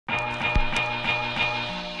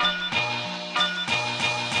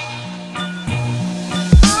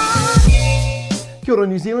Kia ora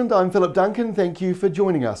New Zealand, I'm Philip Duncan, thank you for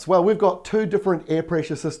joining us. Well, we've got two different air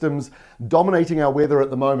pressure systems dominating our weather at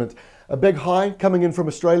the moment. A big high coming in from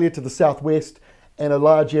Australia to the southwest and a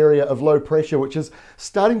large area of low pressure which is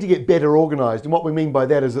starting to get better organised. And what we mean by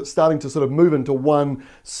that is it's starting to sort of move into one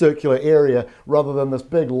circular area rather than this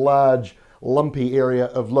big, large, lumpy area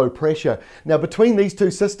of low pressure. Now between these two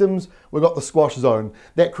systems we've got the squash zone.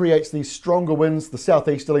 That creates these stronger winds, the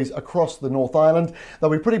southeasterlies across the North Island. They'll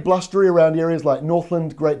be pretty blustery around areas like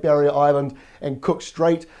Northland, Great Barrier Island and Cook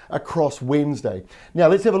Strait across Wednesday. Now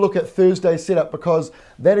let's have a look at Thursday's setup, because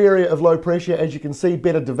that area of low pressure, as you can see,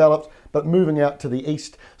 better developed but moving out to the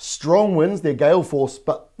east. Strong winds, they're gale force,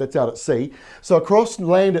 but that's out at sea. So across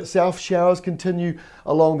land itself, showers continue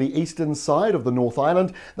along the eastern side of the North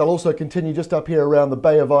Island. They'll also continue just up here around the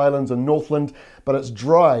Bay of Islands and Northland, but it's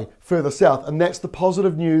dry further south, and that's the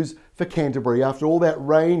positive news for Canterbury. After all that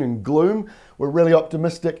rain and gloom, we're really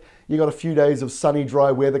optimistic. You got a few days of sunny,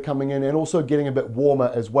 dry weather coming in and also getting a bit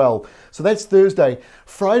warmer as well. So that's Thursday.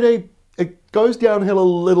 Friday, it goes downhill a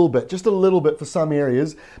little bit, just a little bit for some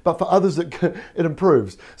areas, but for others it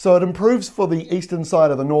improves. So it improves for the eastern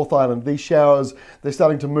side of the North Island. These showers, they're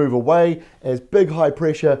starting to move away as big high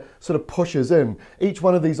pressure sort of pushes in. Each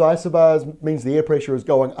one of these isobars means the air pressure is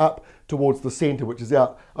going up towards the centre, which is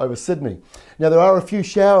out over Sydney. Now there are a few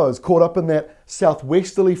showers caught up in that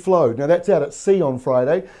southwesterly flow. Now that's out at sea on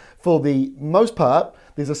Friday. For the most part,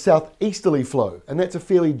 there's a southeasterly flow, and that's a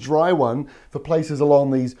fairly dry one for places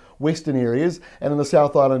along these western areas and in the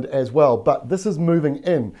South Island as well. But this is moving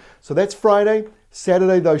in. So that's Friday.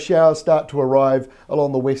 Saturday, those showers start to arrive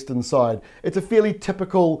along the western side. It's a fairly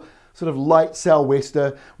typical sort of light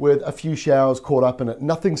sou'wester with a few showers caught up in it.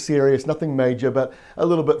 Nothing serious, nothing major, but a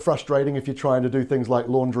little bit frustrating if you're trying to do things like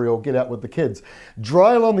laundry or get out with the kids.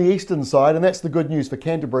 Dry along the eastern side, and that's the good news for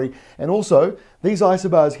Canterbury. And also, these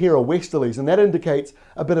isobars here are westerlies, and that indicates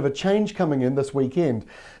a bit of a change coming in this weekend.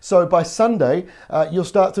 So by Sunday, you'll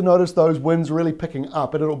start to notice those winds really picking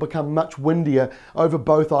up, and it'll become much windier over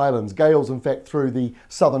both islands. Gales, in fact, through the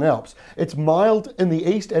Southern Alps. It's mild in the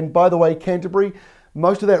east, and by the way, Canterbury,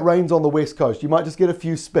 most of that rain's on the west coast. You might just get a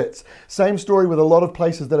few spits. Same story with a lot of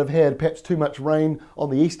places that have had perhaps too much rain on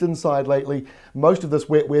the eastern side lately. Most of this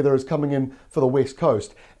wet weather is coming in for the west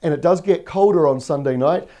coast. And it does get colder on Sunday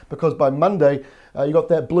night, because by Monday, you got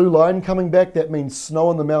that blue line coming back. That means snow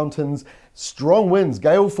in the mountains, strong winds,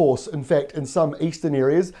 gale force, in fact, in some eastern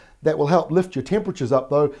areas. That will help lift your temperatures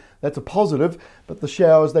up though. That's a positive, but the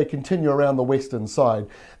showers, they continue around the western side.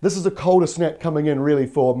 This is a colder snap coming in really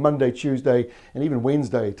for Monday, Tuesday, and even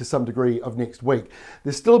Wednesday to some degree of next week.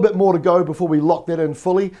 There's still a bit more to go before we lock that in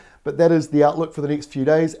fully, but that is the outlook for the next few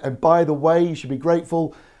days. And by the way, you should be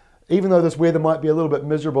grateful, even though this weather might be a little bit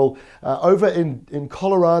miserable, over in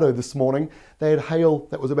Colorado this morning, they had hail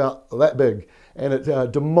that was about that big. And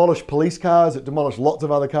it demolished police cars, it demolished lots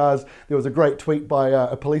of other cars. There was a great tweet by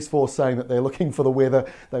a police force saying that they're looking for the weather.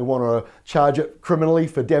 They want to charge it criminally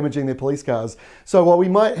for damaging their police cars. So while we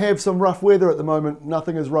might have some rough weather at the moment,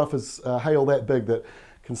 nothing as rough as hail that big that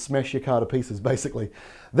can smash your car to pieces, basically.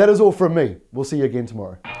 That is all from me. We'll see you again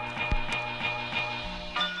tomorrow.